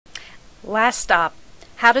Last stop.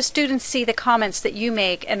 How do students see the comments that you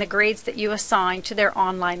make and the grades that you assign to their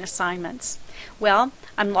online assignments? Well,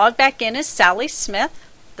 I'm logged back in as Sally Smith,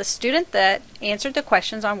 the student that answered the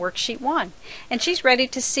questions on worksheet 1, and she's ready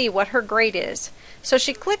to see what her grade is. So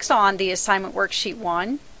she clicks on the assignment worksheet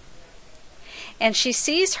 1 and she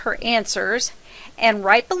sees her answers, and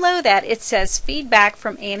right below that it says feedback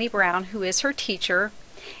from Annie Brown, who is her teacher.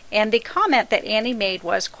 And the comment that Annie made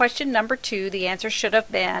was question number 2, the answer should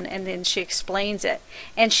have been, and then she explains it.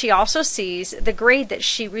 And she also sees the grade that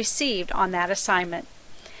she received on that assignment.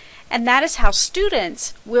 And that is how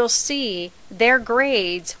students will see their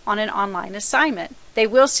grades on an online assignment. They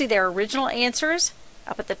will see their original answers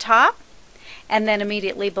up at the top, and then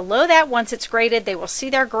immediately below that, once it's graded, they will see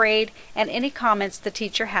their grade and any comments the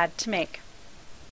teacher had to make.